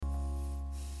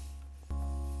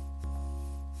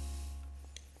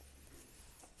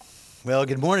Well,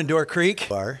 good morning, Door Creek.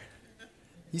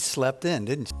 You slept in,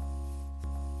 didn't you?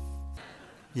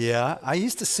 Yeah, I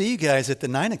used to see you guys at the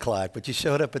 9 o'clock, but you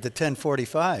showed up at the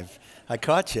 10:45. I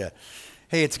caught you.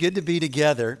 Hey, it's good to be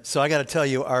together. So I got to tell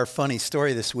you our funny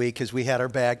story this week because we had our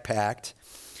bag packed,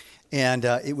 and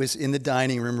it was in the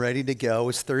dining room ready to go. It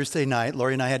was Thursday night.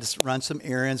 Lori and I had to run some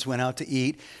errands, went out to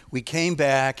eat. We came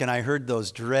back, and I heard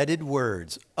those dreaded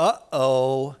words,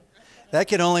 uh-oh. That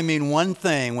can only mean one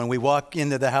thing when we walk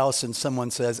into the house and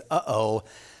someone says, uh-oh,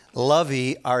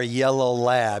 Lovey, our yellow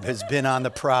lab, has been on the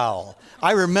prowl.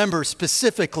 I remember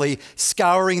specifically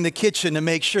scouring the kitchen to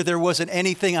make sure there wasn't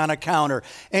anything on a counter,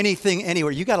 anything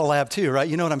anywhere. You got a lab too, right?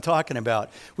 You know what I'm talking about.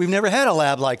 We've never had a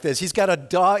lab like this. He's got a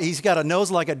dog. He's got a nose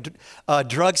like a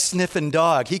drug-sniffing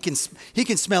dog. He can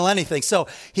smell anything. So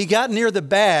he got near the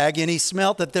bag and he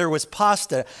smelled that there was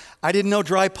pasta. I didn't know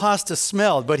dry pasta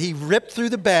smelled, but he ripped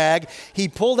through the bag. He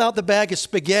pulled out the bag of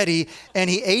spaghetti and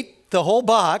he ate the whole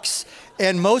box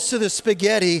and most of the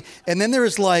spaghetti, and then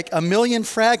there's like a million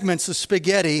fragments of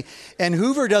spaghetti, and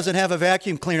Hoover doesn't have a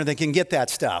vacuum cleaner that can get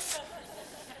that stuff.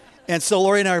 And so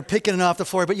Lori and I are picking it off the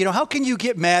floor, but you know, how can you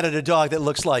get mad at a dog that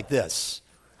looks like this?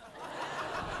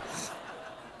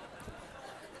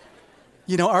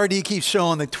 You know, RD keeps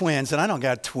showing the twins, and I don't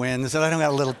got twins, and I don't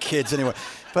got little kids anyway.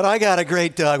 But I got a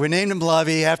great dog. We named him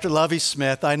Lovey after Lovey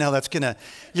Smith. I know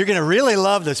you're gonna really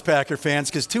love this, Packer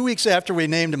fans, because 2 weeks after we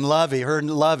named him Lovey,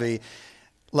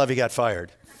 Lovey got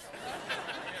fired.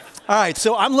 All right,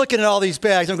 so I'm looking at all these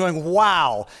bags. I'm going,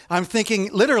 wow. I'm thinking,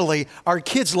 literally, our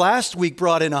kids last week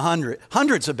brought in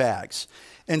hundreds of bags.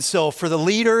 And so for the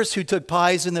leaders who took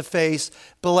pies in the face,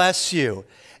 bless you.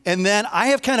 And then I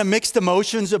have kind of mixed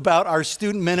emotions about our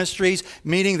student ministries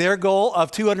meeting their goal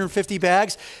of 250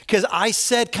 bags because I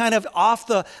said kind of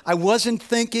I wasn't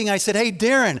thinking, I said, hey,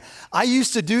 Darren, I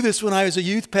used to do this when I was a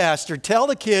youth pastor. Tell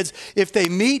the kids if they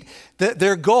meet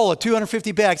their goal of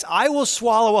 250 bags, I will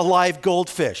swallow a live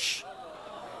goldfish.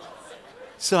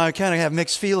 So I kind of have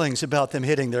mixed feelings about them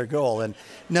hitting their goal. And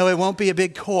no, it won't be a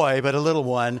big koi, but a little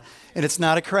one. And it's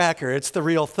not a cracker. It's the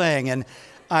real thing. And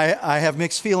I have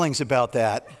mixed feelings about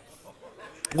that.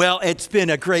 Well, it's been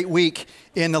a great week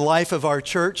in the life of our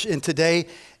church. And today,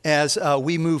 as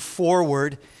we move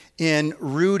forward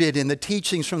rooted in the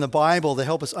teachings from the Bible to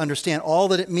help us understand all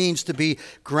that it means to be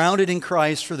grounded in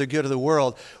Christ for the good of the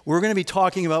world, we're going to be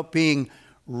talking about being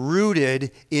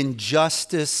rooted in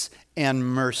justice and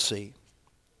mercy.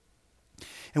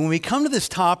 And when we come to this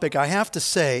topic, I have to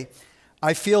say,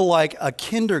 I feel like a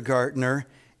kindergartner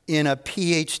in a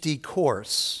PhD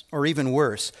course, or even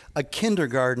worse, a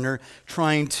kindergartner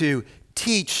trying to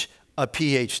teach a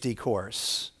PhD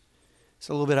course. It's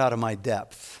a little bit out of my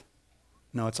depth.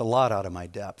 No, it's a lot out of my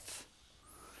depth.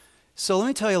 So let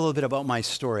me tell you a little bit about my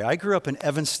story. I grew up in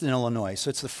Evanston, Illinois, so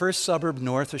it's the first suburb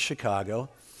north of Chicago.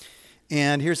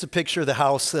 And here's a picture of the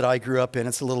house that I grew up in.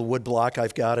 It's a little wood block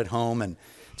I've got at home, and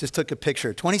just took a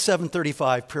picture.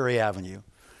 2735 Prairie Avenue.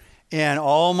 And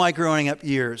all my growing up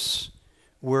years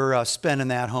were spent in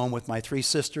that home with my three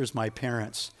sisters, my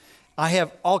parents. I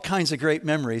have all kinds of great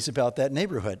memories about that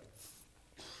neighborhood.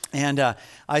 And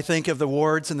I think of the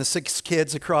Wards and the 6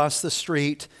 kids across the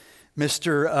street,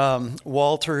 Mr.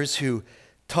 Walters, who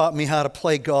taught me how to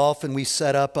play golf, and we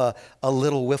set up a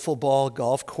little wiffle ball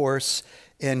golf course,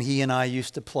 and he and I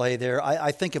used to play there.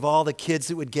 I think of all the kids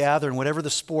that would gather, and whatever the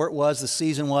sport was, the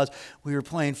season was, we were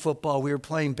playing football, we were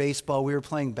playing baseball, we were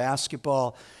playing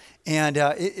basketball. And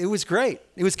it was great.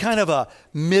 It was kind of a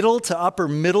middle to upper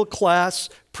middle class,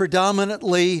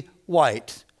 predominantly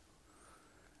white.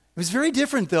 It was very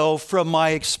different, though, from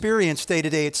my experience day to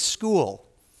day at school.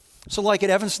 So like at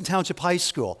Evanston Township High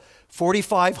School,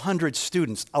 4,500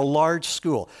 students, a large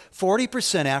school,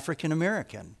 40% African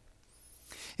American.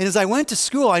 And as I went to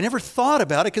school, I never thought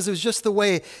about it because it was just the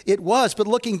way it was. But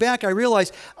looking back, I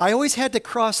realized I always had to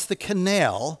cross the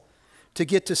canal to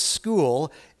get to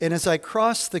school, and as I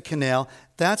crossed the canal,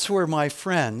 that's where my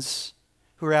friends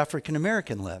who are African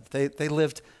American lived. They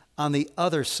lived on the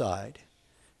other side.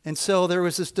 And so there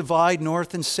was this divide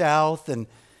north and south, and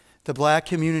the black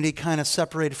community kind of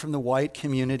separated from the white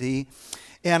community.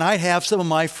 And I'd have some of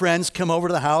my friends come over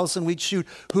to the house, and we'd shoot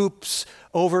hoops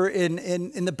over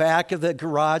in the back of the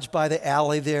garage by the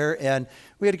alley there, and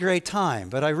we had a great time.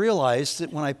 But I realized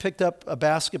that when I picked up a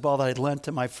basketball that I'd lent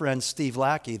to my friend Steve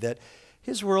Lackey, that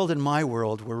his world and my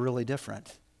world were really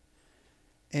different.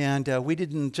 And we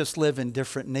didn't just live in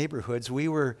different neighborhoods. We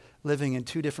were living in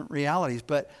two different realities.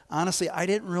 But honestly, I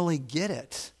didn't really get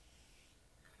it.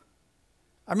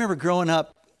 I remember growing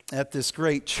up at this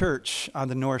great church on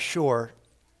the North Shore,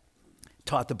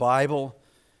 taught the Bible,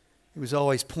 It was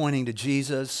always pointing to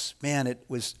Jesus. Man, it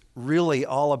was really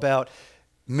all about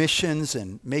missions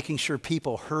and making sure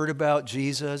people heard about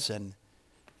Jesus. And,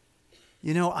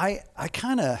 I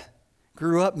kind of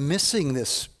grew up missing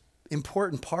this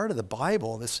important part of the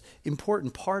Bible, this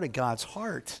important part of God's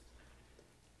heart.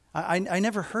 I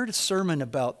never heard a sermon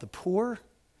about the poor,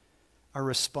 our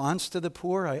response to the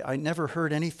poor. I never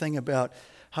heard anything about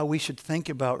how we should think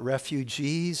about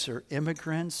refugees or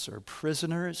immigrants or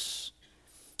prisoners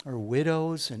or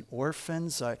widows and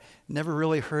orphans. I never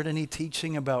really heard any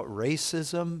teaching about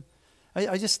racism.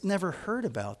 I just never heard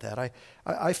about that.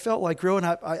 I felt like growing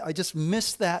up, I just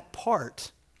missed that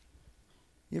part.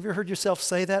 You ever heard yourself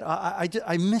say that?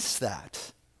 I miss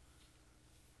that.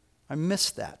 I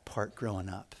missed that part growing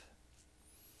up.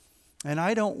 And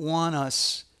I don't want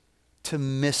us to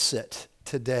miss it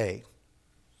today.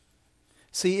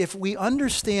 See, if we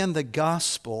understand the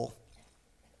gospel,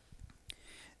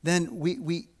 then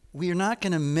we are not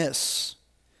going to miss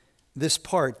this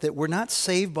part that we're not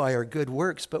saved by our good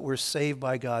works, but we're saved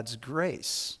by God's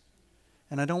grace.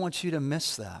 And I don't want you to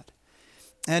miss that.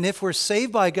 And if we're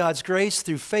saved by God's grace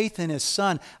through faith in His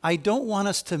Son, I don't want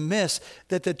us to miss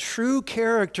that the true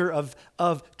character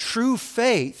of true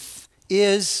faith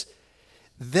is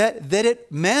that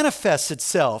it manifests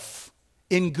itself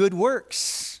in good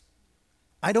works.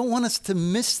 I don't want us to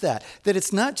miss that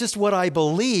it's not just what I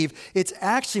believe, it's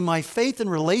actually my faith and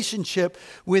relationship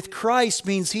with Christ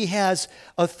means He has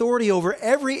authority over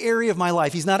every area of my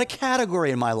life. He's not a category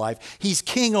in my life. He's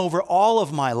king over all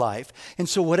of my life. And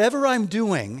so whatever I'm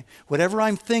doing, whatever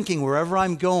I'm thinking, wherever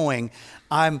I'm going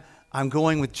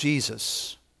going with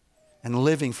Jesus and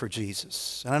living for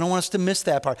Jesus. And I don't want us to miss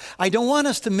that part. I don't want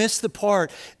us to miss the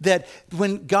part that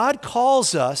when God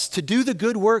calls us to do the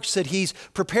good works that He's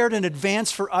prepared in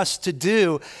advance for us to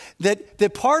do,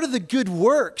 that part of the good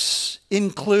works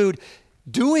include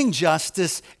doing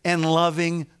justice and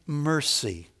loving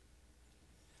mercy.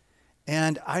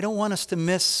 And I don't want us to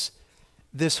miss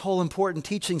this whole important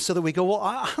teaching so that we go, well,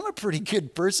 I'm a pretty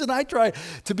good person. I try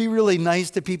to be really nice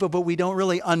to people, but we don't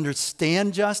really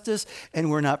understand justice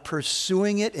and we're not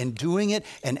pursuing it and doing it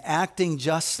and acting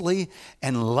justly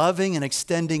and loving and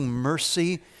extending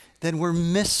mercy, then we're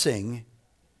missing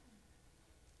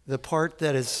the part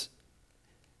that is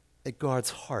at God's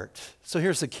heart. So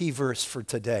here's the key verse for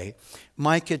today.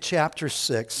 Micah chapter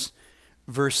 6,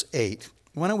 verse 8.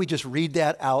 Why don't we just read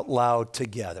that out loud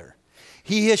together?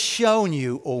 He has shown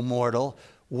you, O mortal,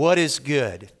 what is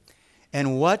good.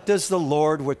 And what does the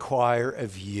Lord require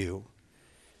of you?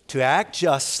 To act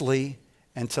justly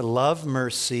and to love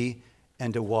mercy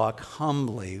and to walk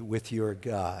humbly with your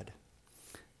God.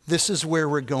 This is where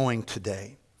we're going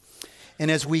today.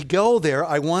 And as we go there,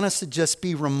 I want us to just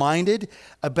be reminded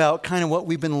about kind of what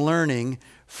we've been learning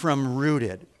from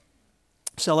Rooted.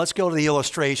 So let's go to the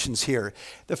illustrations here.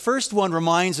 The first one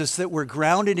reminds us that we're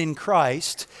grounded in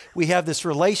Christ. We have this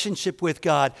relationship with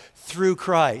God through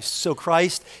Christ. So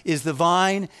Christ is the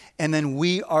vine, and then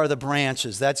we are the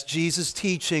branches. That's Jesus'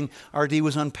 teaching. R.D.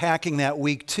 was unpacking that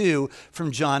week too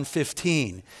from John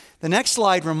 15. The next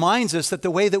slide reminds us that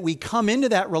the way that we come into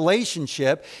that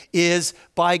relationship is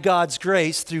by God's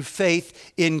grace through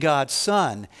faith in God's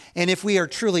Son. And if we are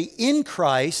truly in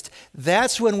Christ,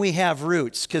 that's when we have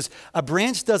roots, because a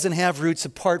branch doesn't have roots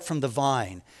apart from the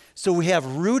vine. So we have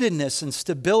rootedness and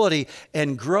stability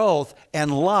and growth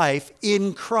and life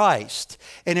in Christ.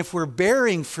 And if we're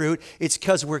bearing fruit, it's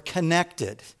because we're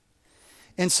connected.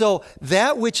 And so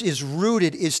that which is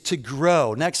rooted is to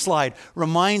grow. Next slide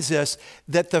reminds us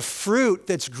that the fruit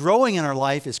that's growing in our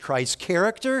life is Christ's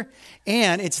character,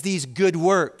 and it's these good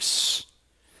works.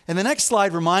 And the next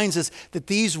slide reminds us that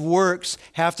these works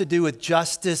have to do with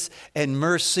justice and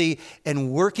mercy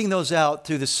and working those out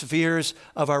through the spheres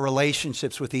of our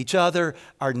relationships with each other,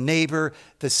 our neighbor,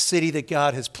 the city that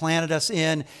God has planted us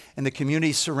in, and the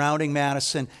community surrounding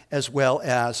Madison, as well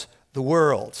as the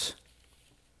world.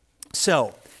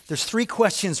 So, there's three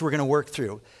questions we're going to work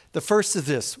through. The first is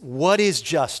this: what is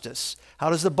justice? How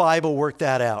does the Bible work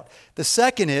that out? The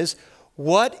second is,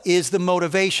 what is the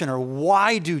motivation, or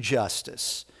why do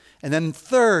justice? And then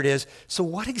third is, so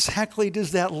what exactly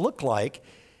does that look like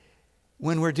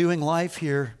when we're doing life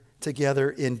here together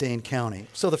in Dane County?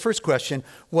 So the first question,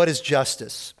 what is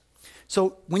justice?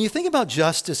 So when you think about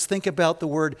justice, think about the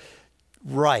word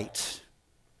right.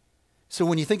 So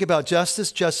when you think about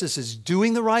justice, justice is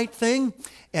doing the right thing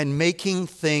and making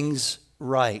things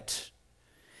right.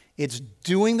 It's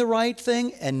doing the right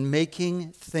thing and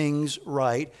making things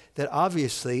right that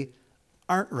obviously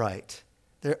aren't right.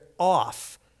 They're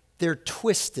off. They're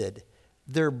twisted.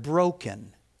 They're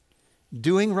broken.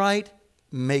 Doing right,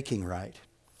 making right.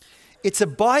 It's a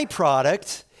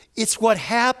byproduct. It's what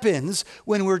happens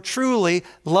when we're truly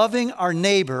loving our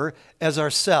neighbor as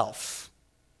ourself.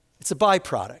 It's a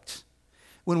byproduct.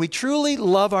 When we truly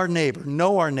love our neighbor,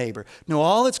 know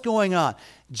all that's going on,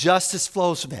 justice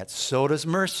flows from that. So does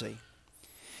mercy.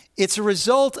 It's a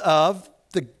result of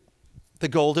the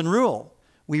golden rule.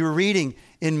 We were reading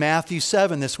in Matthew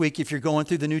 7 this week, if you're going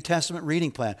through the New Testament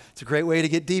reading plan. It's a great way to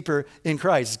get deeper in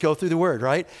Christ. Go through the Word,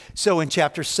 right? So in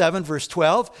chapter 7, verse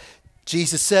 12,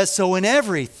 Jesus says, so in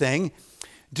everything,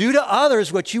 do to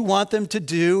others what you want them to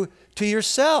do to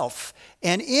yourself.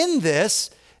 And in this,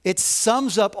 it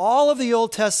sums up all of the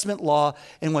Old Testament law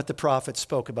and what the prophets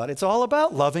spoke about. It's all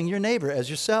about loving your neighbor as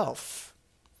yourself.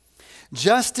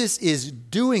 Justice is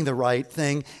doing the right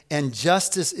thing, and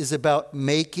justice is about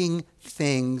making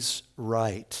things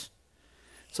right.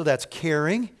 So that's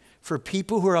caring for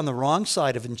people who are on the wrong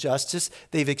side of injustice.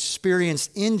 They've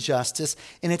experienced injustice,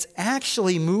 and it's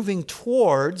actually moving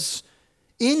towards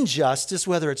injustice,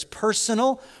 whether it's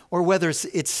personal or whether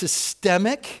it's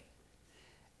systemic,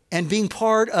 and being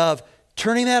part of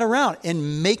turning that around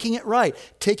and making it right,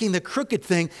 taking the crooked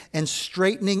thing and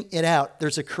straightening it out.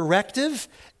 There's a corrective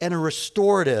and a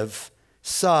restorative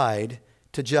side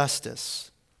to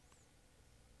justice.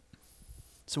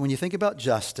 So when you think about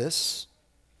justice,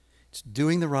 it's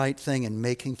doing the right thing and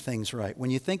making things right.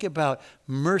 When you think about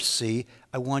mercy,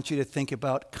 I want you to think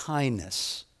about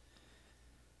kindness.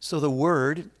 So the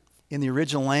word in the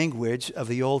original language of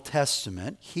the Old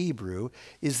Testament, Hebrew,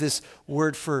 is this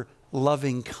word for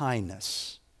loving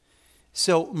kindness.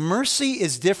 So mercy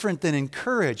is different than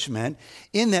encouragement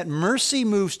in that mercy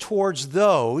moves towards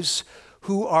those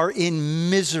who are in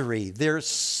misery. They're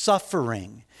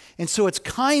suffering. And so it's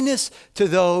kindness to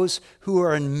those who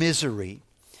are in misery.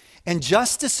 And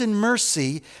justice and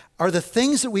mercy are the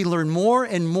things that we learn more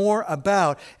and more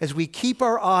about as we keep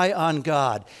our eye on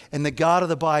God and the God of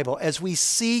the Bible, as we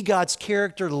see God's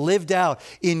character lived out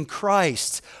in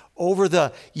Christ over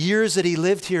the years that he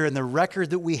lived here and the record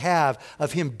that we have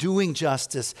of him doing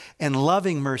justice and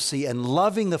loving mercy and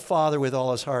loving the Father with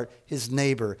all his heart, his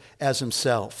neighbor as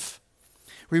himself.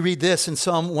 We read this in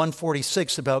Psalm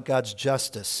 146 about God's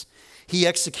justice. He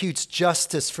executes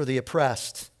justice for the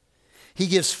oppressed. He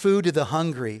gives food to the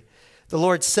hungry. The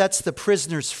Lord sets the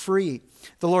prisoners free.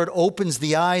 The Lord opens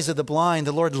the eyes of the blind.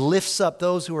 The Lord lifts up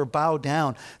those who are bowed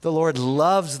down. The Lord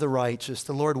loves the righteous.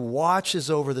 The Lord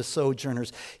watches over the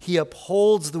sojourners. He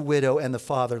upholds the widow and the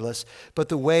fatherless, but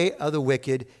the way of the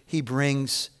wicked he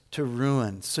brings to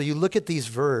ruin. So you look at these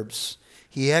verbs.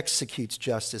 He executes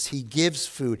justice. He gives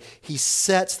food. He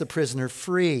sets the prisoner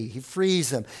free. He frees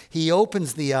them. He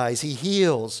opens the eyes. He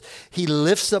heals. He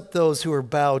lifts up those who are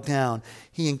bowed down.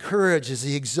 He encourages.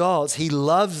 He exalts. He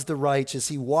loves the righteous.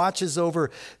 He watches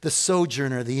over the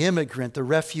sojourner, the immigrant, the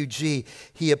refugee.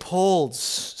 He upholds,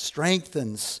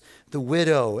 strengthens the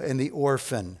widow and the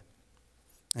orphan.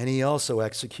 And he also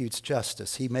executes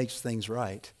justice. He makes things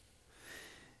right.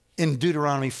 In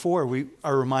Deuteronomy 4, we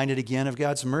are reminded again of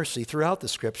God's mercy throughout the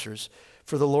scriptures.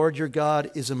 For the Lord your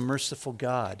God is a merciful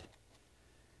God.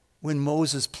 When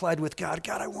Moses pled with God,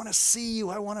 God, I want to see you.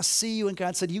 I want to see you. And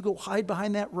God said, you go hide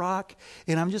behind that rock,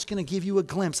 and I'm just going to give you a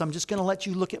glimpse. I'm just going to let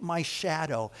you look at my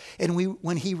shadow. And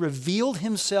when he revealed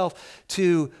himself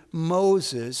to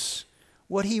Moses,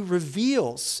 what he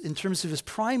reveals in terms of his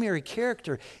primary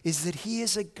character is that he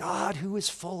is a God who is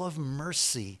full of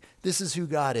mercy. This is who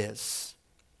God is.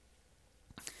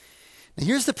 Now,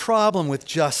 here's the problem with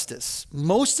justice.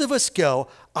 Most of us go,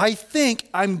 I think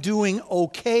I'm doing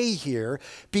okay here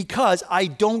because I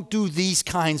don't do these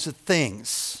kinds of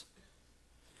things.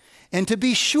 And to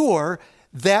be sure,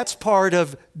 that's part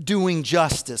of doing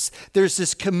justice. There's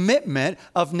this commitment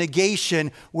of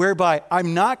negation whereby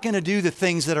I'm not going to do the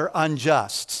things that are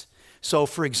unjust. So,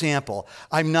 for example,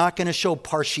 I'm not going to show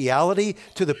partiality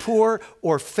to the poor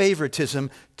or favoritism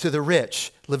to the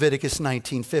rich, Leviticus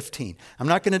 19:15. I'm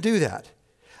not going to do that.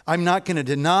 I'm not going to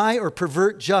deny or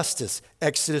pervert justice,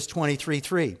 Exodus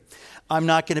 23:3. I'm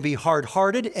not going to be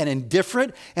hard-hearted and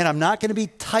indifferent, and I'm not going to be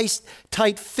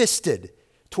tight-fisted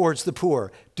towards the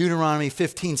poor, Deuteronomy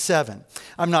 15:7.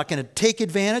 I'm not going to take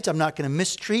advantage. I'm not going to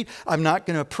mistreat. I'm not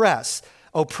going to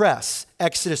oppress,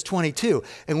 Exodus 22.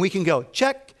 And we can go,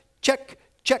 check, check,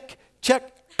 check,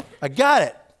 check. I got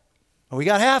it. Well, we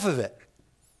got half of it.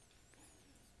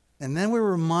 And then we're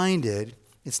reminded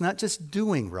it's not just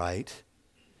doing right,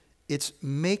 it's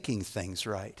making things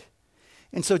right.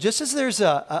 And so just as there's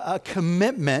a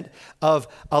commitment of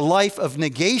a life of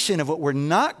negation of what we're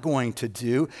not going to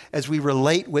do as we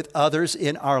relate with others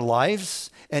in our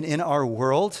lives and in our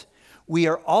world, we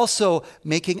are also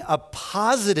making a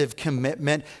positive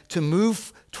commitment to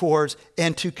move towards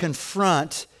and to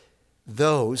confront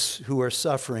those who are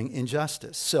suffering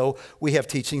injustice. So we have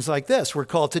teachings like this. We're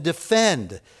called to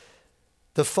defend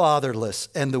the fatherless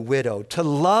and the widow, to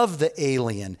love the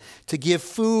alien, to give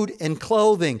food and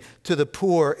clothing to the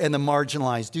poor and the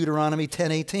marginalized. Deuteronomy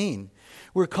 10:18.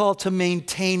 We're called to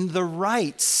maintain the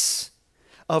rights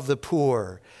of the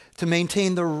poor, to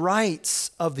maintain the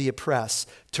rights of the oppressed,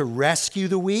 to rescue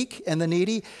the weak and the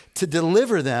needy, to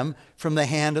deliver them from the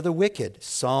hand of the wicked.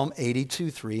 Psalm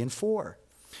 82:3 and 4.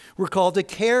 We're called to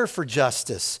care for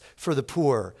justice for the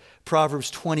poor.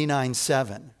 Proverbs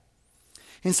 29:7.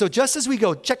 And so just as we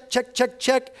go check, check, check,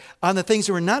 check on the things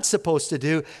that we're not supposed to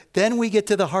do, then we get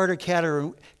to the harder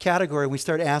category and we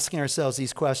start asking ourselves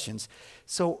these questions.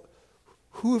 So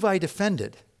who have I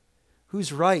defended?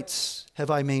 Whose rights have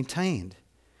I maintained?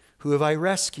 Who have I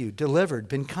rescued, delivered,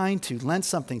 been kind to, lent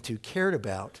something to, cared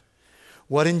about?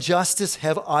 What injustice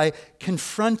have I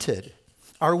confronted?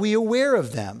 Are we aware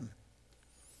of them?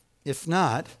 If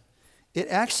not, it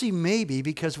actually may be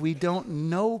because we don't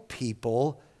know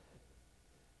people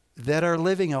that are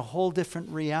living a whole different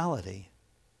reality.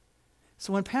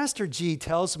 So when Pastor G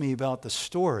tells me about the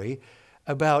story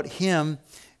about him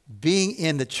being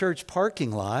in the church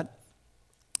parking lot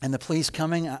and the police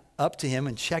coming up to him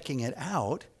and checking it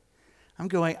out, I'm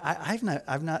going, I've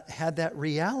not had that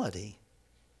reality.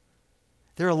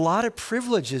 There are a lot of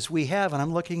privileges we have, and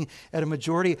I'm looking at a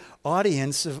majority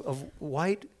audience of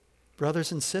white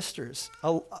brothers and sisters.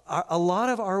 A lot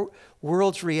of our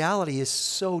world's reality is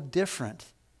so different.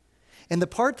 And the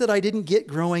part that I didn't get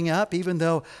growing up, even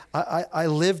though I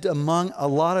lived among a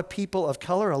lot of people of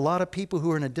color, a lot of people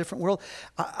who are in a different world,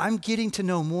 I'm getting to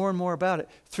know more and more about it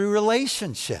through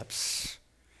relationships.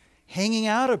 Hanging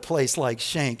out at a place like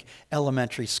Shank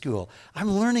Elementary School.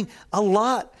 I'm learning a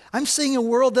lot. I'm seeing a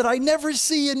world that I never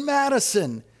see in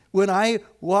Madison when I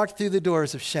walk through the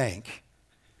doors of Shank.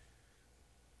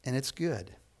 And it's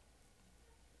good.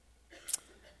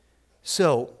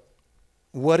 So,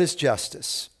 what is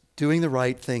justice? Doing the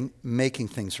right thing, making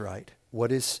things right.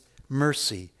 What is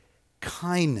mercy?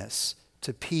 Kindness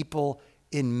to people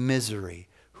in misery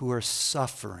who are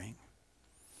suffering.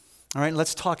 All right,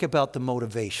 let's talk about the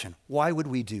motivation. Why would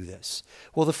we do this?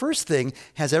 Well, the first thing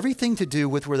has everything to do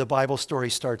with where the Bible story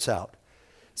starts out.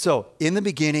 So, in the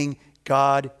beginning,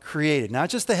 God created not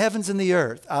just the heavens and the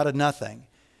earth out of nothing,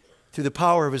 through the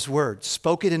power of his word,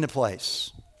 spoke it into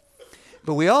place.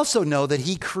 But we also know that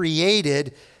he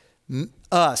created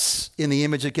us in the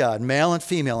image of God, male and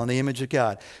female in the image of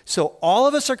God. So all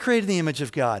of us are created in the image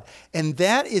of God. And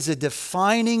that is a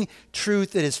defining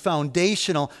truth that is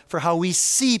foundational for how we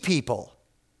see people.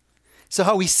 So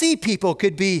how we see people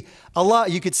could be a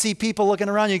lot. You could see people looking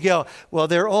around, you go, well,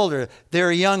 they're older,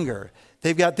 they're younger.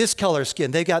 They've got this color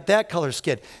skin, they've got that color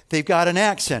skin. They've got an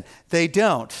accent, they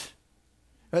don't.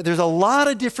 There's a lot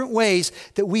of different ways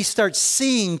that we start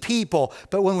seeing people,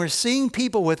 but when we're seeing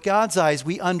people with God's eyes,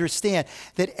 we understand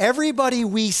that everybody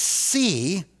we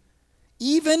see,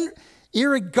 even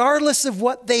irregardless of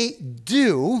what they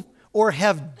do or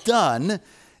have done,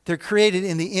 they're created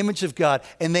in the image of God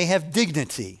and they have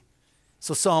dignity.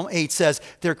 So Psalm 8 says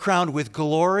they're crowned with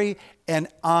glory and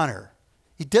honor.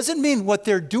 It doesn't mean what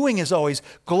they're doing is always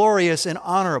glorious and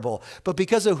honorable, but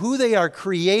because of who they are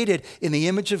created in the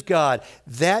image of God,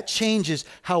 that changes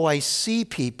how I see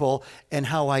people and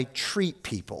how I treat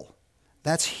people.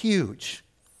 That's huge.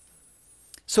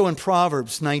 So in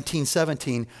Proverbs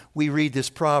 19:17, we read this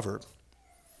proverb.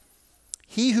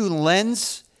 He who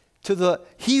is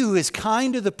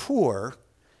kind to the poor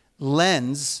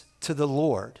lends to the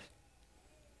Lord.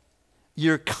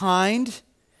 You're kind,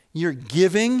 you're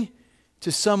giving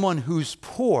to someone who's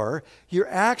poor, you're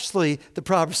actually, the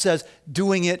proverb says,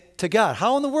 doing it to God.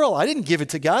 How in the world? I didn't give it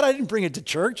to God. I didn't bring it to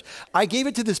church. I gave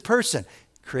it to this person,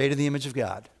 created in the image of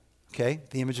God. Okay?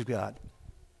 The image of God.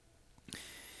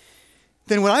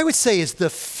 Then what I would say is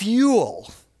the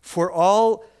fuel for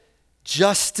all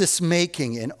justice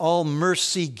making and all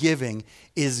mercy giving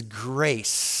is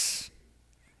grace.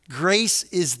 Grace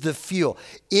is the fuel.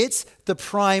 It's the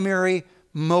primary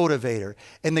motivator.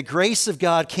 And the grace of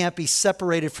God can't be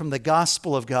separated from the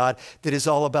gospel of God that is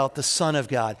all about the Son of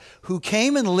God, who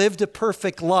came and lived a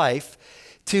perfect life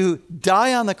to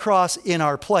die on the cross in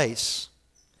our place.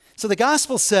 So the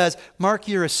gospel says, Mark,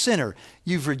 you're a sinner.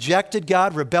 You've rejected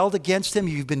God, rebelled against him.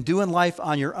 You've been doing life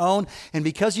on your own. And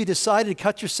because you decided to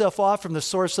cut yourself off from the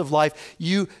source of life,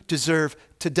 you deserve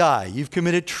to die. You've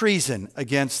committed treason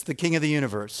against the King of the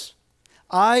universe.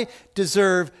 I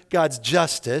deserve God's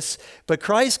justice, but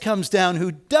Christ comes down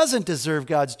who doesn't deserve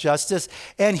God's justice,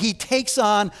 and he takes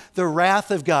on the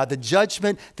wrath of God, the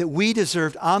judgment that we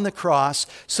deserved on the cross,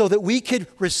 so that we could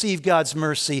receive God's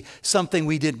mercy, something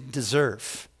we didn't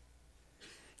deserve.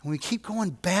 And we keep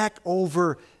going back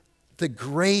over the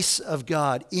grace of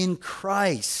God in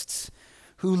Christ,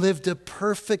 who lived a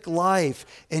perfect life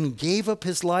and gave up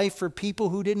his life for people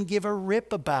who didn't give a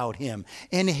rip about him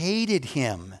and hated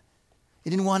him.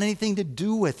 They didn't want anything to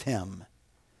do with him.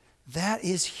 That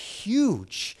is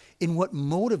huge in what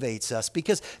motivates us,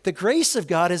 because the grace of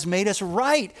God has made us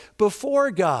right before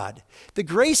God. The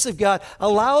grace of God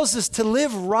allows us to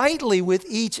live rightly with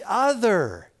each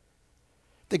other.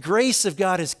 The grace of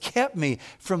God has kept me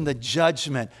from the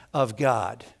judgment of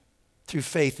God through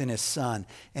faith in his Son,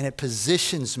 and it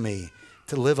positions me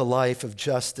to live a life of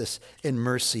justice and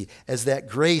mercy as that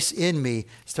grace in me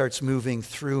starts moving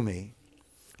through me.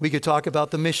 We could talk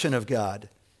about the mission of God.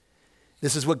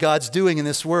 This is what God's doing in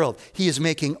this world. He is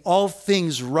making all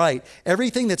things right.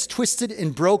 Everything that's twisted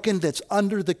and broken, that's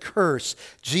under the curse,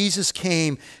 Jesus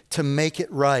came to make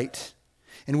it right.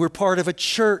 And we're part of a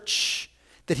church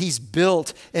that he's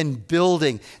built and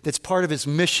building, that's part of his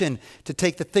mission to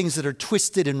take the things that are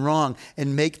twisted and wrong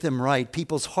and make them right.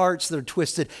 People's hearts that are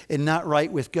twisted and not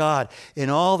right with God, and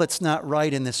all that's not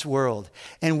right in this world.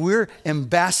 And we're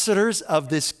ambassadors of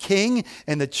this King,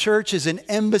 and the church is an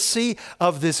embassy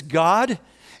of this God.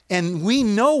 And we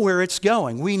know where it's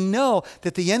going. We know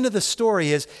that the end of the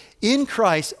story is, in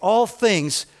Christ, all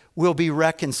things will be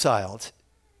reconciled.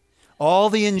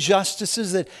 All the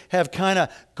injustices that have kind of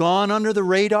gone under the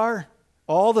radar,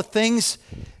 all the things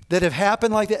that have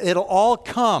happened like that, it'll all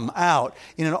come out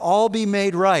and it'll all be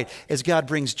made right as God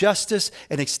brings justice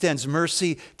and extends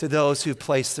mercy to those who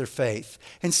place their faith.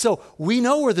 And so we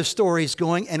know where the story is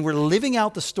going, and we're living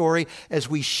out the story as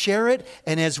we share it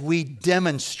and as we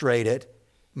demonstrate it,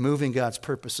 moving God's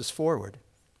purposes forward.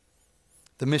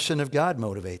 The mission of God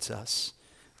motivates us.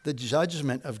 The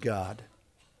judgment of God.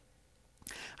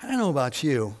 I don't know about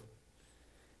you,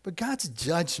 but God's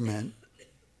judgment,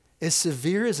 as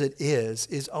severe as it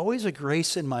is always a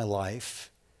grace in my life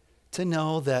to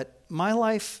know that my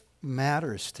life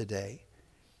matters today.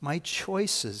 My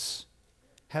choices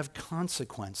have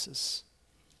consequences.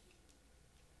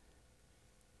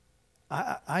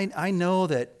 I know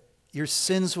that your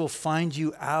sins will find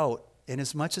you out, and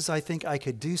as much as I think I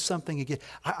could do something again,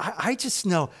 I just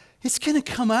know it's going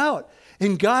to come out.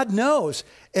 And God knows.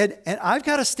 And I've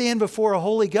got to stand before a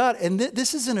holy God. And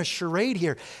this isn't a charade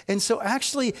here. And so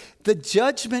actually, the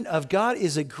judgment of God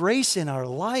is a grace in our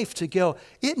life to go,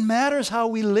 it matters how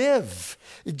we live.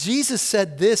 Jesus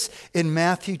said this in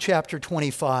Matthew chapter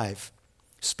 25,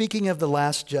 speaking of the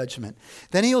last judgment.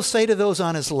 Then he'll say to those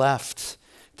on his left,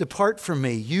 "Depart from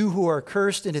me, you who are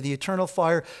cursed, into the eternal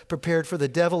fire prepared for the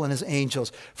devil and his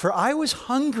angels. For I was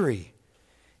hungry,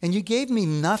 and you gave me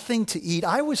nothing to eat.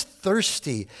 I was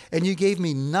thirsty, and you gave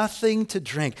me nothing to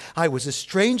drink. I was a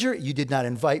stranger, you did not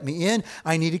invite me in.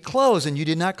 I needed clothes, and you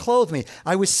did not clothe me.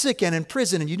 I was sick and in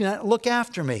prison, and you did not look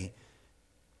after me."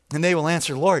 And they will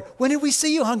answer, "Lord, when did we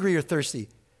see you hungry or thirsty,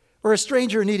 or a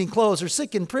stranger needing clothes, or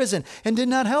sick in prison, and did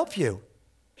not help you?"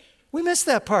 We missed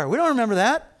that part. We don't remember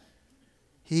that.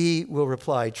 He will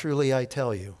reply, "Truly I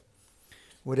tell you,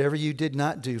 whatever you did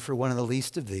not do for one of the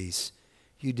least of these,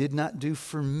 you did not do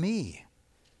for me."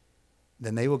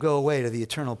 Then they will go away to the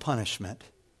eternal punishment,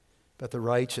 but the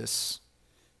righteous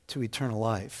to eternal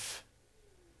life.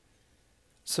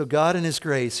 So God in his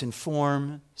grace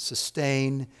inform,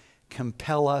 sustain,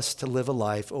 compel us to live a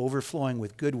life overflowing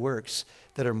with good works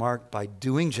that are marked by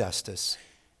doing justice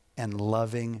and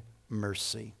loving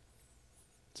mercy.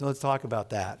 So let's talk about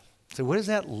that. So what does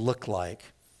that look like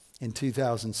in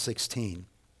 2016?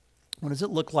 What does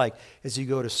it look like as you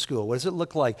go to school? What does it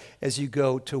look like as you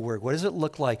go to work? What does it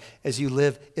look like as you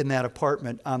live in that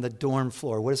apartment on the dorm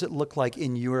floor? What does it look like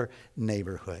in your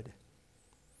neighborhood?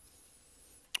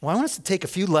 Well, I want us to take a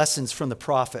few lessons from the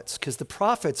prophets, because the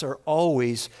prophets are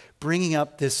always bringing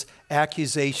up this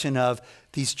accusation of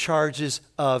these charges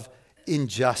of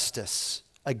injustice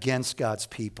against God's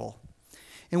people.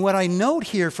 And what I note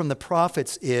here from the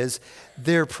prophets is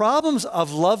their problems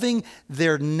of loving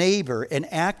their neighbor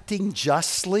and acting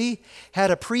justly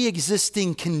had a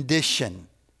pre-existing condition.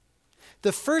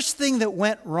 The first thing that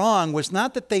went wrong was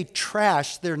not that they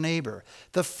trashed their neighbor.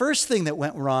 The first thing that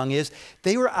went wrong is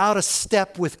they were out of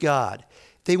step with God.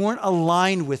 They weren't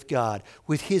aligned with God,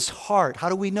 with his heart. How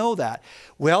do we know that?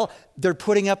 Well, they're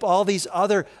putting up all these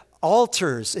other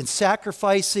altars and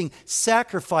sacrificing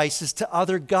sacrifices to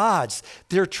other gods.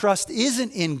 Their trust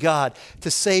isn't in God to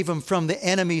save them from the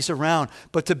enemies around,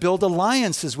 but to build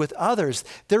alliances with others.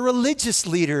 Their religious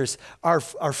leaders are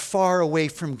far away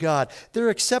from God. They're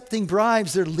accepting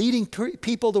bribes. They're leading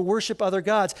people to worship other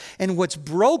gods. And what's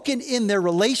broken in their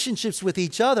relationships with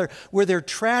each other, where they're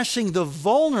trashing the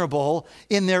vulnerable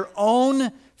in their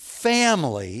own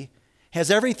family, has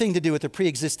everything to do with the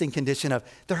pre-existing condition of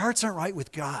their hearts aren't right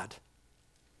with God.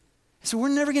 So we're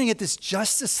never going to get this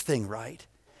justice thing right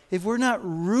if we're not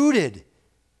rooted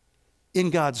in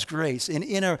God's grace and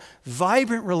in a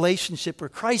vibrant relationship where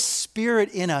Christ's Spirit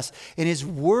in us and His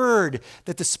Word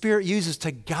that the Spirit uses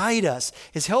to guide us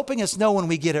is helping us know when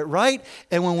we get it right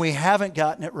and when we haven't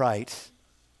gotten it right.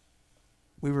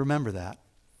 We remember that.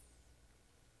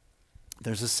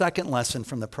 There's a second lesson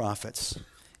from the prophets.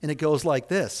 And it goes like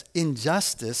this.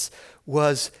 Injustice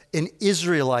was an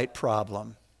Israelite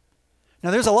problem. Now,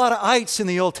 there's a lot of ites in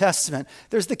the Old Testament.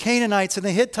 There's the Canaanites and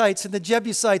the Hittites and the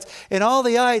Jebusites and all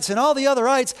the ites, and all the other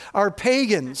ites are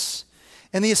pagans.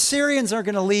 And the Assyrians are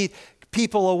going to lead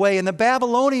people away, and the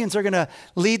Babylonians are going to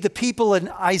lead the people in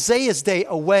Isaiah's day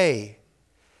away.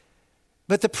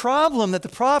 But the problem that the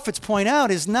prophets point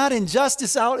out is not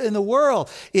injustice out in the world.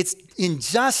 It's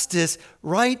injustice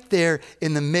right there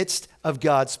in the midst of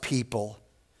God's people.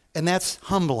 And that's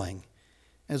humbling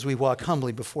as we walk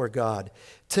humbly before God.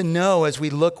 To know as we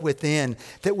look within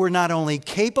that we're not only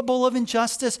capable of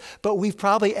injustice, but we've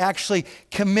probably actually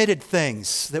committed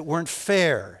things that weren't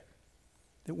fair,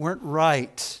 that weren't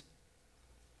right.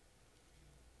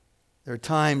 There are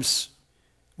times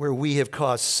where we have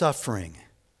caused suffering,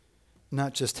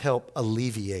 not just help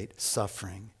alleviate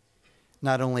suffering.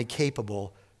 Not only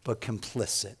capable, but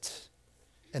complicit.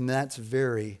 And that's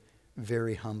very,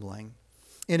 very humbling.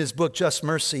 In his book, Just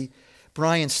Mercy,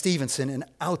 Brian Stevenson, an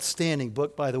outstanding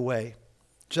book, by the way,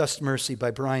 Just Mercy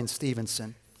by Brian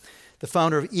Stevenson, the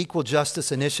founder of Equal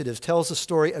Justice Initiative, tells the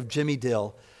story of Jimmy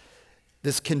Dill,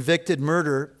 this convicted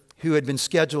murderer who had been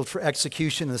scheduled for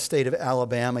execution in the state of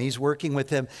Alabama. He's working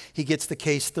with him. He gets the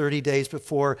case 30 days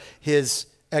before his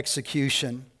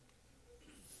execution.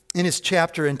 In his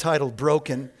chapter entitled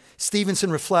Broken,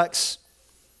 Stevenson reflects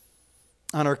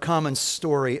on our common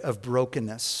story of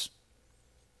brokenness.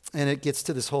 And it gets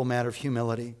to this whole matter of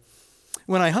humility.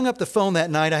 When I hung up the phone that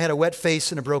night, I had a wet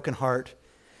face and a broken heart.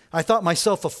 I thought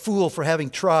myself a fool for having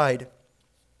tried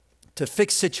to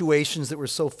fix situations that were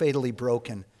so fatally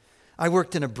broken. I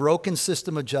worked in a broken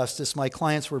system of justice. My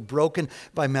clients were broken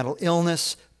by mental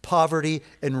illness, poverty,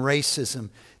 and racism.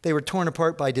 They were torn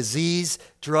apart by disease,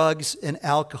 drugs, and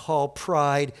alcohol,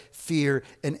 pride, fear,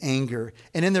 and anger.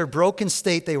 And in their broken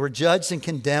state, they were judged and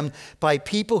condemned by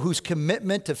people whose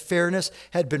commitment to fairness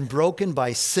had been broken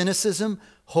by cynicism,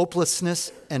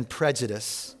 hopelessness, and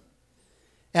prejudice.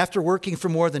 After working for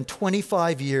more than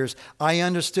 25 years, I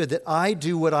understood that I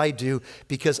do what I do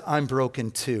because I'm broken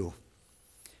too.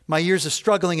 My years of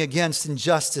struggling against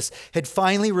injustice had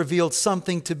finally revealed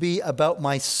something to be about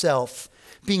myself.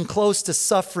 Being close to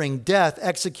suffering, death,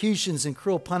 executions, and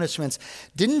cruel punishments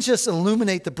didn't just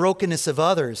illuminate the brokenness of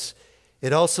others,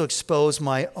 it also exposed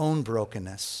my own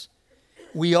brokenness.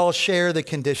 We all share the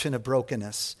condition of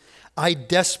brokenness. I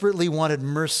desperately wanted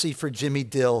mercy for Jimmy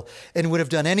Dill and would have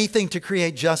done anything to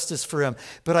create justice for him,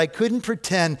 but I couldn't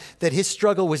pretend that his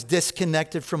struggle was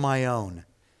disconnected from my own.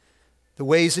 The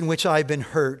ways in which I've been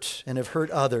hurt and have hurt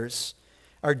others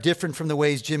are different from the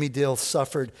ways Jimmy Dill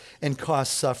suffered and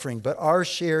caused suffering, but our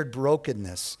shared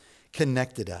brokenness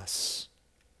connected us.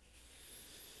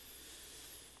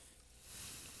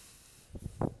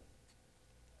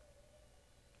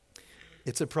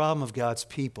 It's a problem of God's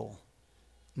people,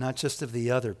 not just of the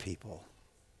other people.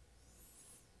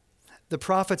 The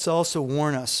prophets also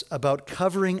warn us about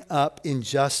covering up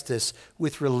injustice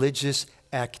with religious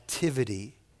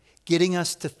activity, getting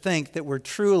us to think that we're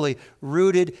truly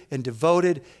rooted and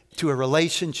devoted to a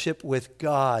relationship with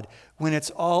God when it's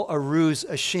all a ruse,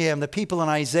 a sham. The people in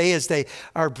Isaiah's day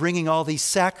are bringing all these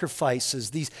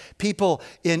sacrifices. These people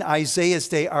in Isaiah's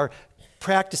day are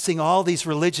practicing all these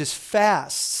religious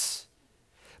fasts.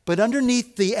 But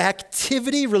underneath the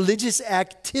activity, religious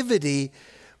activity,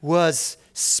 was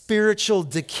spiritual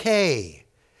decay.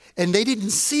 And they didn't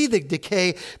see the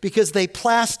decay because they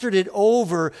plastered it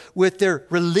over with their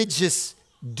religious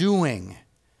doing.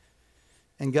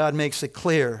 And God makes it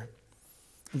clear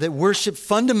that worship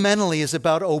fundamentally is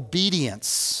about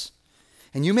obedience.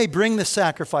 And you may bring the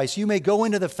sacrifice, you may go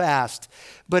into the fast,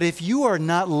 but if you are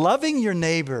not loving your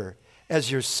neighbor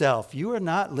as yourself, you are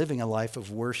not living a life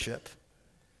of worship.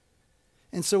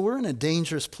 And so we're in a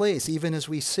dangerous place, even as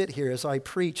we sit here, as I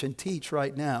preach and teach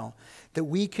right now, that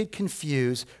we could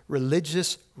confuse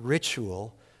religious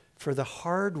ritual for the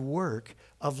hard work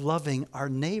of loving our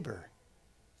neighbor.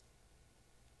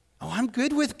 Oh, I'm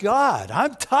good with God.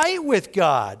 I'm tight with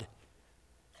God.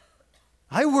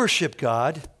 I worship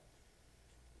God.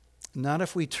 Not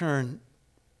if we turn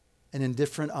an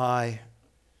indifferent eye,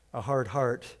 a hard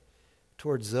heart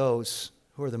towards those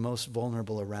who are the most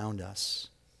vulnerable around us.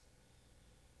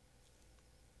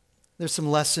 There's some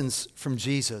lessons from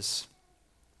Jesus.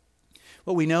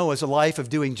 What we know is a life of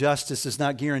doing justice does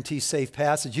not guarantee safe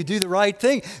passage. You do the right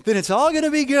thing, then it's all going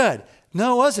to be good.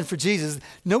 No, it wasn't for Jesus.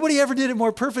 Nobody ever did it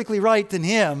more perfectly right than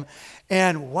him.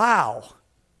 And wow.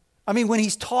 I mean, when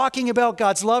he's talking about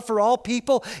God's love for all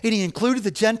people, and he included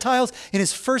the Gentiles in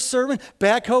his first sermon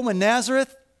back home in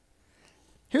Nazareth,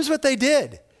 here's what they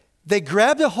did. They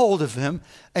grabbed a hold of him.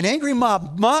 An angry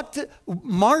mob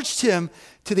marched him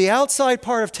to the outside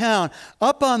part of town,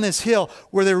 up on this hill,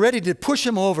 where they're ready to push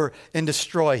him over and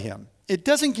destroy him. It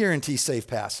doesn't guarantee safe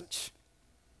passage.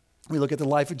 We look at the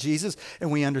life of Jesus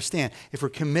and we understand if we're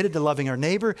committed to loving our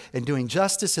neighbor and doing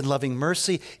justice and loving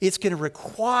mercy, it's going to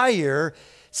require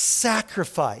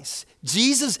sacrifice.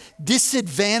 Jesus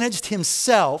disadvantaged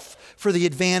himself for the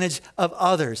advantage of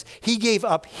others. He gave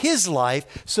up his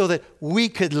life so that we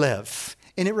could live.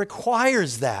 And it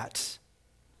requires that.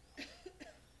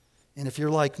 And if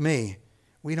you're like me,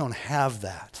 we don't have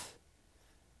that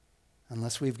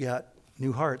unless we've got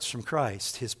new hearts from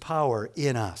Christ, his power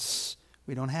in us.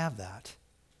 We don't have that.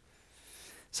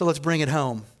 So let's bring it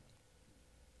home.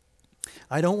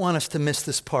 I don't want us to miss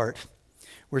this part.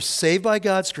 We're saved by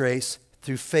God's grace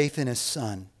through faith in his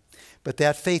Son. But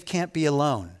that faith can't be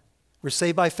alone. We're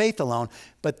saved by faith alone,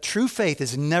 but true faith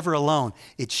is never alone.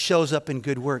 It shows up in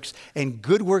good works. And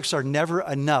good works are never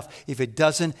enough if it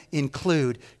doesn't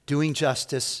include doing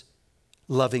justice,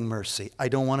 loving mercy. I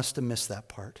don't want us to miss that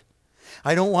part.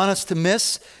 I don't want us to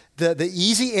miss the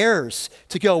easy errors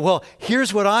to go, well,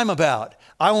 here's what I'm about.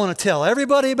 I want to tell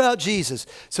everybody about Jesus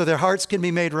so their hearts can be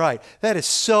made right. That is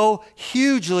so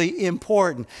hugely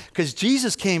important because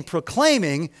Jesus came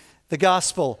proclaiming the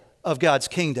gospel of God's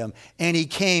kingdom, and he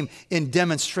came in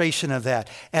demonstration of that.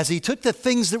 As he took the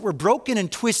things that were broken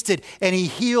and twisted and he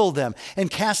healed them and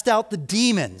cast out the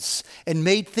demons and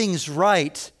made things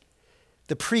right,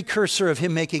 the precursor of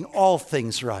him making all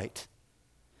things right.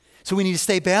 So we need to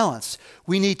stay balanced.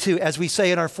 We need to, as we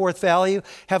say in our fourth value,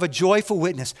 have a joyful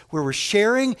witness where we're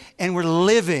sharing and we're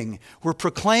living. We're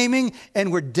proclaiming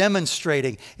and we're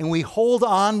demonstrating. And we hold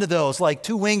on to those like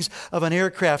two wings of an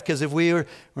aircraft because if we're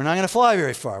not going to fly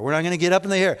very far. We're not going to get up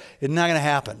in the air. It's not going to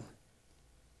happen.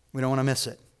 We don't want to miss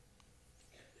it.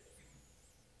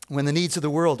 When the needs of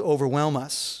the world overwhelm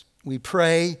us, we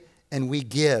pray and we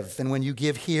give. And when you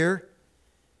give here,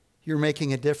 you're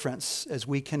making a difference as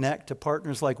we connect to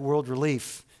partners like World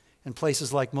Relief and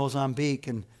places like Mozambique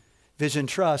and Vision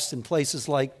Trust and places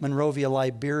like Monrovia,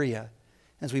 Liberia,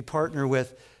 as we partner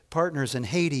with partners in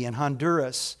Haiti and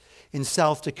Honduras, in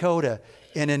South Dakota,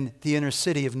 and in the inner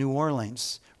city of New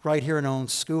Orleans, right here in our own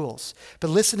schools. But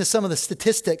listen to some of the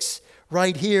statistics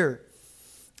right here.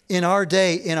 In our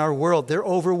day, in our world, they're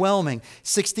overwhelming.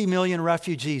 60 million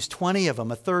refugees, 20 of them,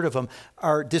 a third of them,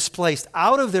 are displaced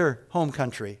out of their home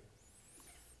country.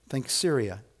 Think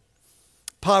Syria.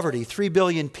 Poverty, 3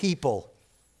 billion people,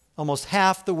 almost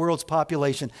half the world's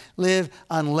population, live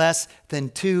on less than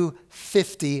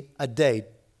 $2.50 a day,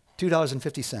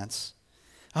 $2.50.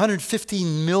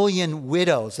 115 million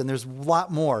widows, and there's a lot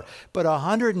more, but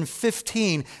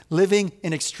 115 living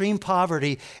in extreme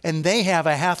poverty, and they have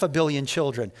 500 million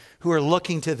children who are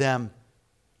looking to them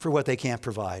for what they can't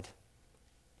provide.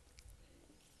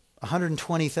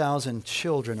 120,000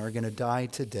 children are going to die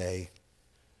today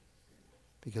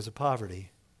because of poverty.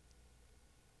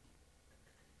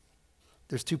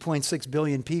 There's 2.6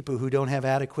 billion people who don't have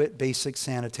adequate basic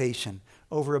sanitation.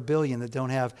 Over 1 billion that don't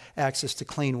have access to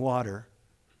clean water.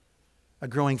 A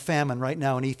growing famine right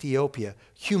now in Ethiopia.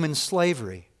 Human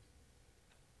slavery.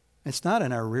 It's not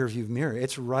in our rearview mirror.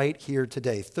 It's right here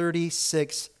today.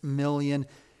 36 million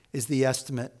is the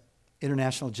estimate.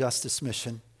 International Justice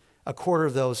Mission. A quarter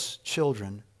of those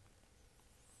children.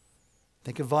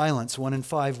 Think of violence. 1 in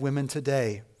 5 women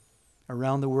today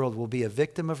around the world will be a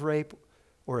victim of rape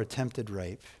or attempted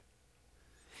rape.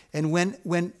 And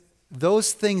when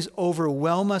those things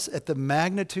overwhelm us at the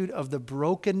magnitude of the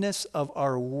brokenness of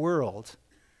our world,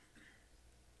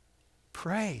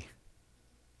 pray.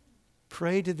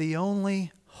 Pray to the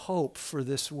only hope for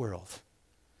this world,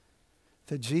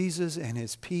 that Jesus and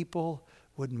his people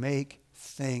would make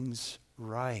things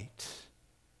right.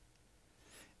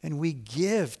 and we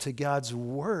give to God's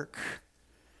work,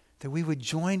 that we would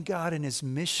join God in his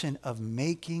mission of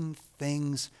making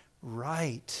things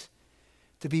right,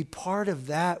 to be part of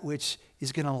that which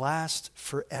is going to last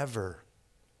forever.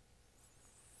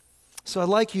 So I'd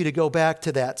like you to go back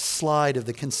to that slide of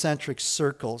the concentric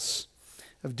circles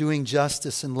of doing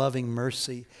justice and loving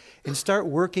mercy and start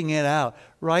working it out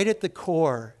right at the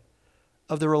core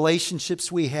of the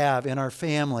relationships we have in our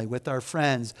family, with our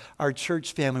friends, our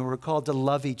church family. We're called to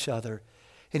love each other.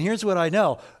 And here's what I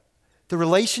know. The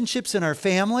relationships in our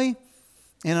family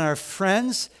and our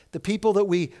friends, the people that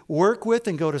we work with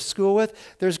and go to school with,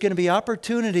 there's going to be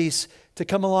opportunities to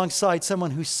come alongside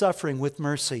someone who's suffering with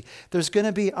mercy. There's going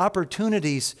to be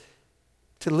opportunities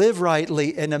to live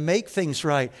rightly and to make things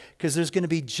right, because there's going to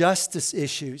be justice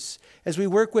issues. As we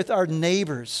work with our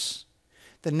neighbors,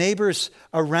 the neighbors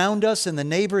around us and the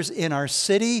neighbors in our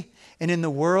city and in the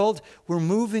world, we're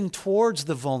moving towards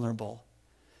the vulnerable.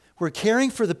 We're caring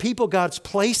for the people God's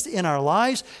placed in our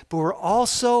lives, but we're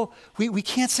also, we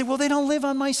can't say, well, they don't live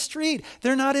on my street.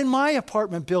 They're not in my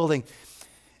apartment building.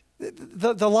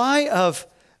 The lie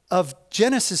of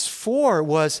Genesis 4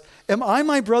 was, am I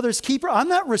my brother's keeper? I'm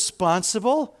not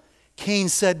responsible, Cain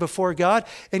said before God.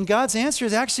 And God's answer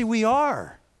is actually we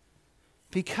are.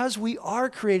 Because we are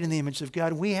created in the image of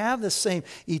God, we have the same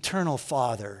eternal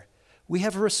Father. We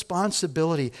have a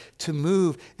responsibility to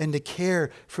move and to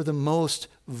care for the most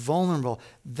vulnerable.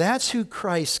 That's who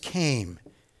Christ came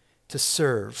to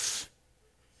serve.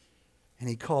 And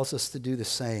he calls us to do the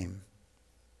same.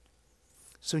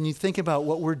 So when you think about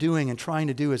what we're doing and trying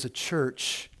to do as a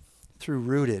church through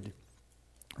Rooted,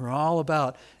 we're all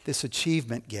about this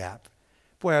achievement gap.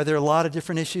 Boy, are there a lot of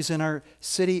different issues in our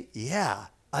city? Yeah,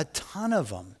 a ton of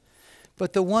them.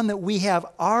 But the one that we have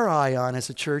our eye on as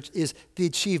a church is the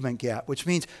achievement gap, which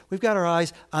means we've got our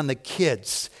eyes on the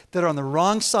kids that are on the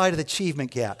wrong side of the achievement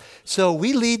gap. So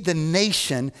we lead the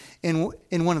nation in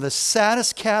one of the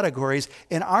saddest categories,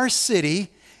 and our city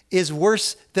is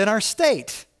worse than our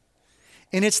state.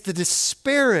 And it's the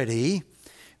disparity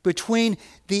between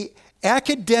the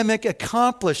academic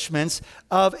accomplishments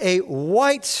of a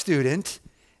white student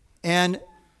and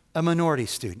a minority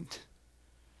student.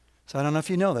 So I don't know if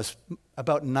you know this,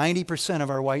 about 90% of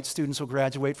our white students will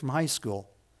graduate from high school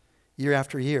year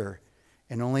after year,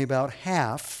 and only about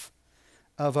half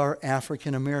of our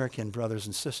African American brothers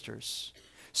and sisters.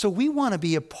 So we want to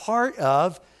be a part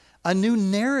of a new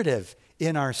narrative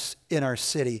in our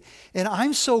city. And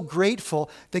I'm so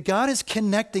grateful that God is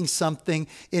connecting something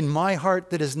in my heart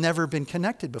that has never been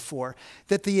connected before.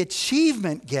 That the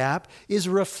achievement gap is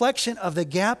a reflection of the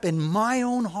gap in my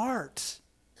own heart,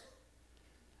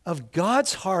 of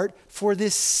God's heart for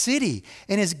this city.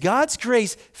 And as God's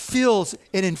grace fills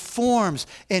and informs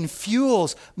and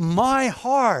fuels my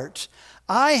heart,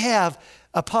 I have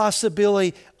a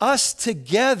possibility, us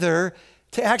together,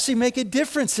 to actually make a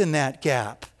difference in that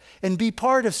gap and be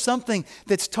part of something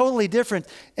that's totally different.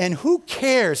 And who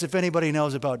cares if anybody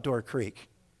knows about Door Creek?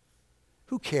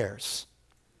 Who cares?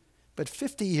 But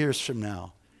 50 years from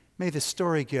now, may the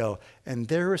story go, and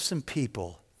there are some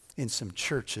people in some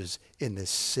churches in this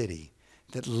city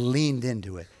that leaned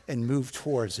into it and moved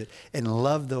towards it and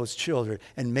loved those children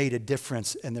and made a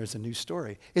difference, and there's a new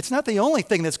story. It's not the only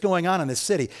thing that's going on in this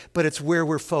city, but it's where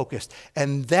we're focused.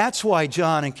 And that's why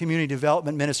John and Community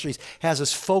Development Ministries has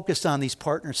us focused on these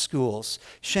partner schools,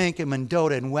 Schenck and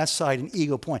Mendota and Westside and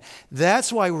Eagle Point.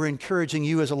 That's why we're encouraging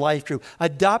you as a life group.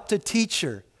 Adopt a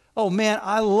teacher. Oh man,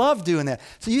 I love doing that.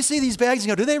 So you see these bags and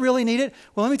go, do they really need it?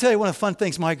 Well, let me tell you one of the fun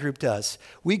things my group does.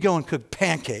 We go and cook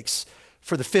pancakes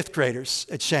for the 5th graders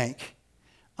at Schenck.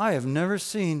 I have never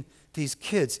seen these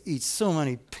kids eat so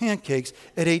many pancakes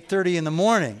at 8:30 in the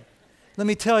morning. Let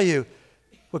me tell you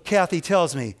what Kathy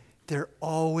tells me. They're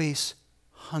always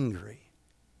hungry.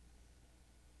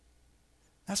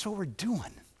 That's what we're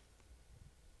doing.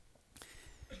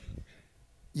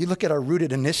 You look at our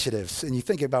Rooted initiatives and you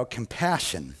think about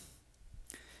compassion.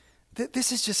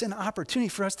 This is just an opportunity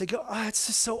for us to go, it's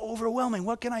just so overwhelming.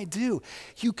 What can I do?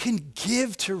 You can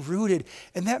give to Rooted,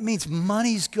 and that means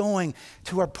money's going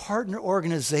to our partner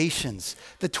organizations,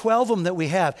 the 12 of them that we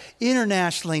have,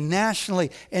 internationally,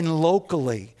 nationally, and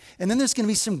locally. And then there's going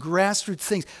to be some grassroots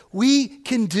things we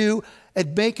can do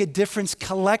and make a difference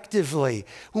collectively.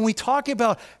 When we talk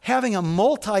about having a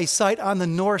multi-site on the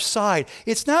north side,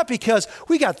 it's not because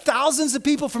we got thousands of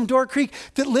people from Door Creek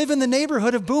that live in the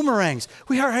neighborhood of Boomerangs.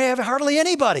 We have hardly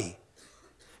anybody.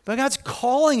 But God's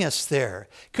calling us there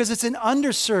because it's an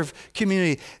underserved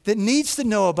community that needs to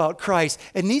know about Christ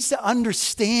and needs to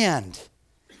understand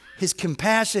his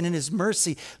compassion and his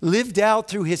mercy lived out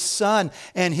through his son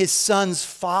and his son's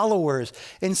followers.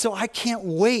 And so I can't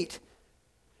wait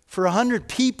for 100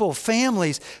 people,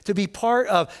 families, to be part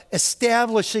of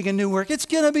establishing a new work. It's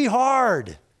going to be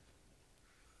hard.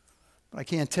 But I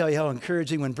can't tell you how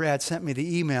encouraging when Brad sent me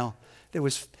the email that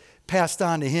was passed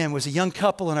on to him. It was a young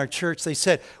couple in our church. They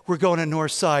said, we're going to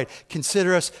Northside.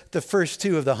 Consider us the first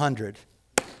 2 of the 100.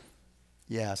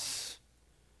 Yes.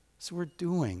 So we're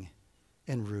doing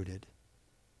and rooted.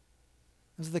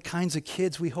 Those are the kinds of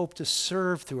kids we hope to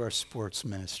serve through our sports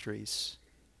ministries.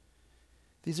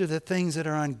 These are the things that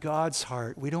are on God's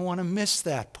heart. We don't want to miss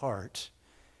that part.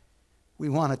 We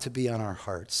want it to be on our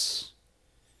hearts.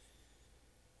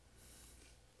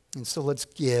 And so let's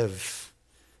give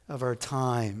of our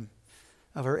time,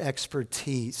 of our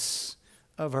expertise,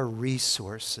 of our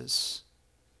resources.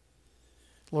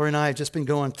 Lori and I have just been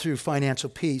going through Financial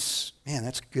Peace. Man,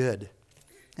 that's good.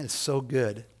 And it's so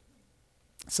good.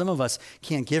 Some of us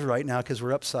can't give right now because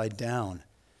we're upside down.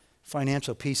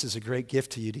 Financial Peace is a great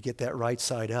gift to you to get that right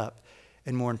side up.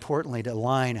 And more importantly, to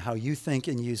align how you think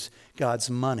and use God's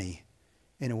money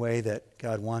in a way that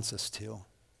God wants us to.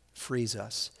 Frees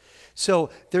us. So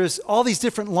there's all these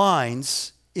different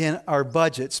lines in our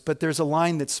budgets, but there's a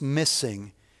line that's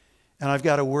missing. And I've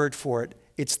got a word for it.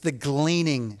 It's the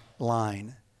gleaning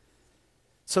line.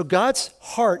 So God's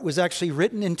heart was actually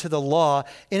written into the law,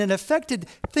 and it affected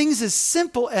things as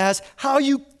simple as how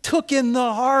you took in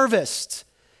the harvest.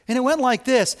 And it went like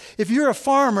this. If you're a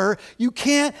farmer, you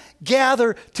can't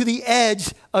gather to the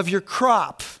edge of your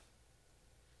crop.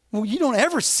 Well, you don't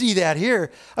ever see that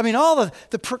here. I mean, all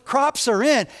the crops are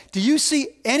in. Do you see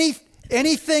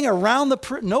anything around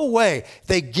the... No way.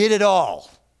 They get it all.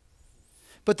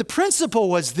 But the principle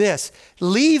was this.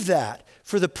 Leave that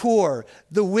for the poor,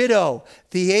 the widow,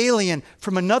 the alien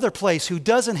from another place who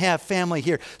doesn't have family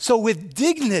here. So with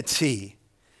dignity,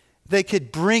 they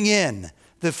could bring in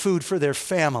the food for their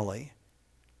family.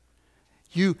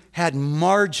 You had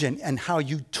margin in how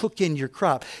you took in your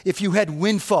crop. If you had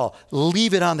windfall,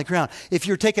 leave it on the ground. If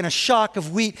you're taking a shock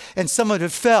of wheat and some of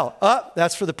it fell,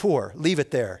 that's for the poor. Leave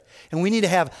it there. And we need to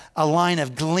have a line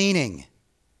of gleaning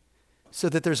so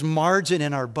that there's margin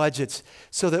in our budgets,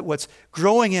 so that what's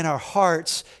growing in our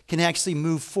hearts can actually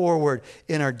move forward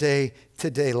in our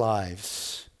day-to-day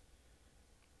lives.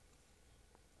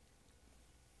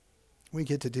 We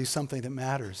get to do something that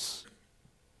matters,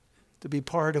 to be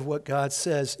part of what God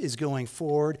says is going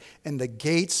forward, and the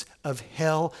gates of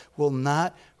hell will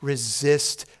not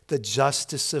resist the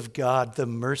justice of God, the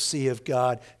mercy of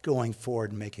God going forward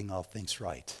and making all things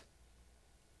right.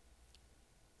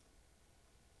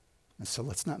 And so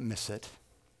let's not miss it.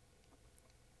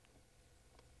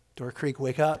 Door Creek,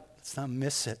 wake up. Let's not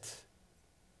miss it.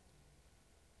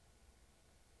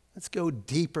 Let's go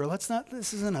deeper.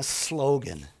 This isn't a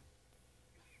slogan.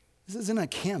 This isn't a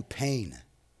campaign.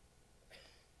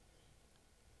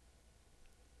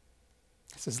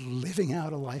 This is living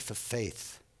out a life of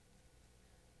faith.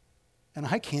 And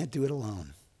I can't do it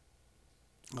alone.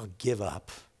 I'll give up.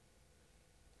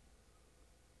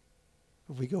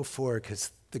 But we go forward because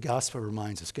the gospel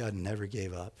reminds us God never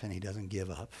gave up, and he doesn't give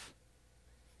up.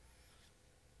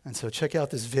 And so check out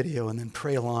this video and then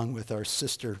pray along with our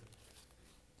sister,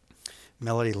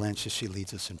 Melody Lynch, as she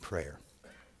leads us in prayer.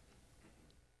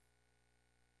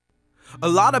 A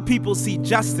lot of people see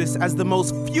justice as the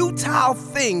most futile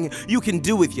thing you can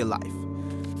do with your life.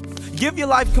 Give your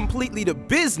life completely to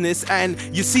business and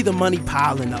you see the money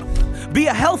piling up. Be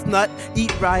a health nut,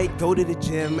 eat right, go to the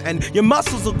gym, and your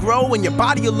muscles will grow and your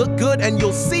body will look good and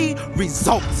you'll see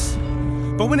results.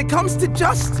 But when it comes to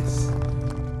justice,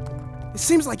 it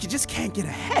seems like you just can't get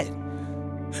ahead.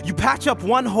 You patch up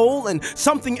one hole and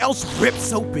something else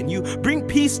rips open. You bring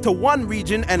peace to one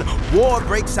region and war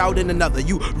breaks out in another.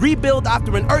 You rebuild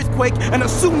after an earthquake and a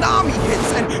tsunami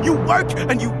hits, and you work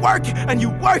and you work and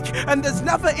you work, and there's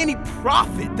never any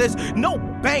profit. There's no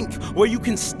bank where you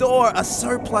can store a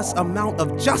surplus amount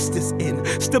of justice in.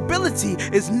 Stability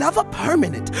is never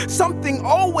permanent. Something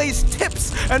always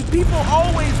tips, and people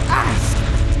always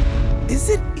ask, is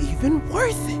it even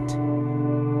worth it?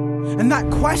 And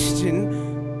that question,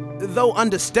 though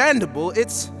understandable,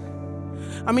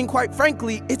 quite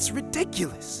frankly, it's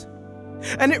ridiculous.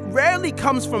 And it rarely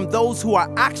comes from those who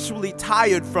are actually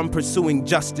tired from pursuing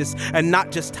justice and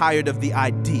not just tired of the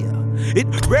idea. It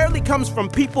rarely comes from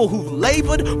people who've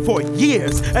labored for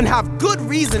years and have good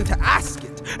reason to ask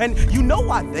it. And you know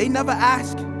why they never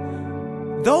ask?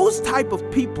 Those type of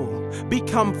people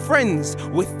become friends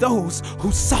with those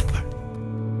who suffer.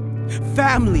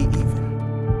 Family even.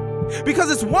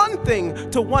 Because it's one thing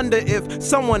to wonder if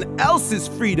someone else's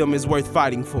freedom is worth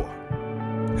fighting for.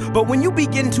 But when you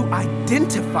begin to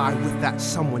identify with that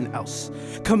someone else,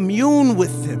 commune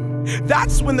with them,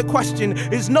 that's when the question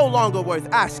is no longer worth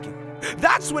asking.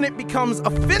 That's when it becomes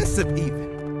offensive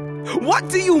even. What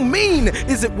do you mean,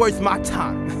 is it worth my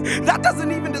time? That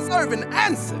doesn't even deserve an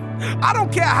answer. I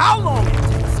don't care how long it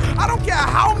takes. I don't care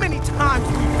how many times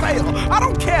we fail. I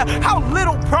don't care how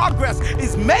little progress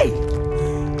is made.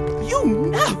 You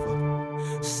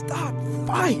never stop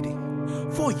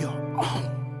fighting for your own.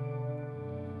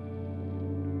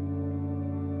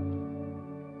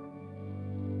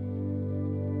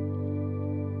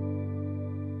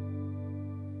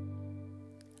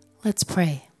 Let's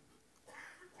pray.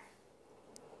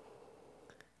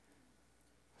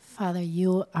 Father,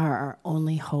 you are our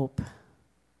only hope.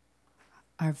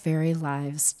 Our very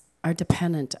lives are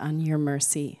dependent on your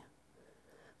mercy.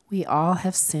 We all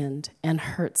have sinned and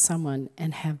hurt someone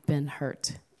and have been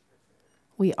hurt.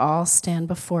 We all stand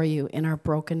before you in our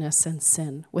brokenness and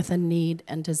sin with a need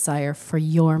and desire for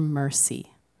your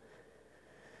mercy.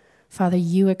 Father,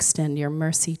 you extend your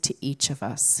mercy to each of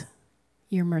us.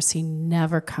 Your mercy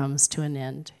never comes to an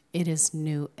end. It is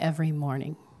new every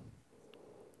morning.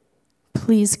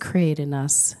 Please create in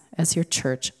us, as your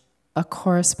church, a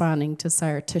corresponding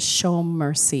desire to show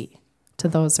mercy to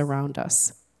those around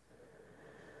us.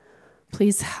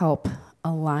 Please help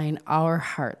align our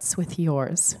hearts with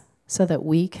yours so that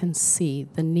we can see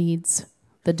the needs,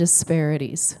 the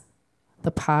disparities,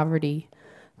 the poverty,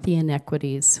 the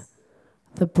inequities,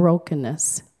 the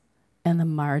brokenness, and the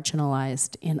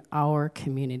marginalized in our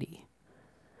community.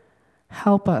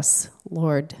 Help us,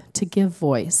 Lord, to give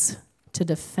voice, to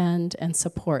defend and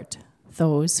support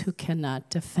those who cannot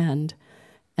defend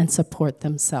and support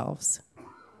themselves.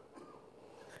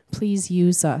 Please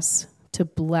use us to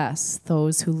bless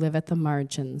those who live at the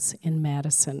margins in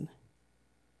Madison.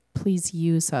 Please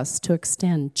use us to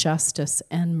extend justice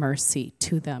and mercy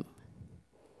to them.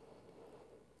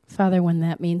 Father, when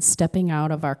that means stepping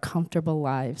out of our comfortable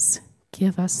lives,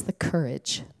 give us the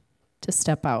courage to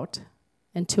step out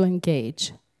and to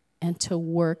engage and to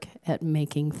work at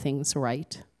making things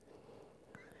right.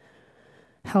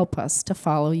 Help us to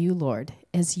follow you, Lord,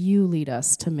 as you lead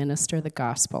us to minister the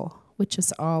gospel, which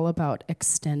is all about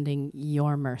extending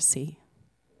your mercy.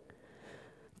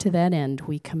 To that end,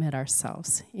 we commit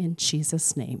ourselves. In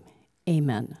Jesus' name,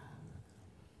 amen.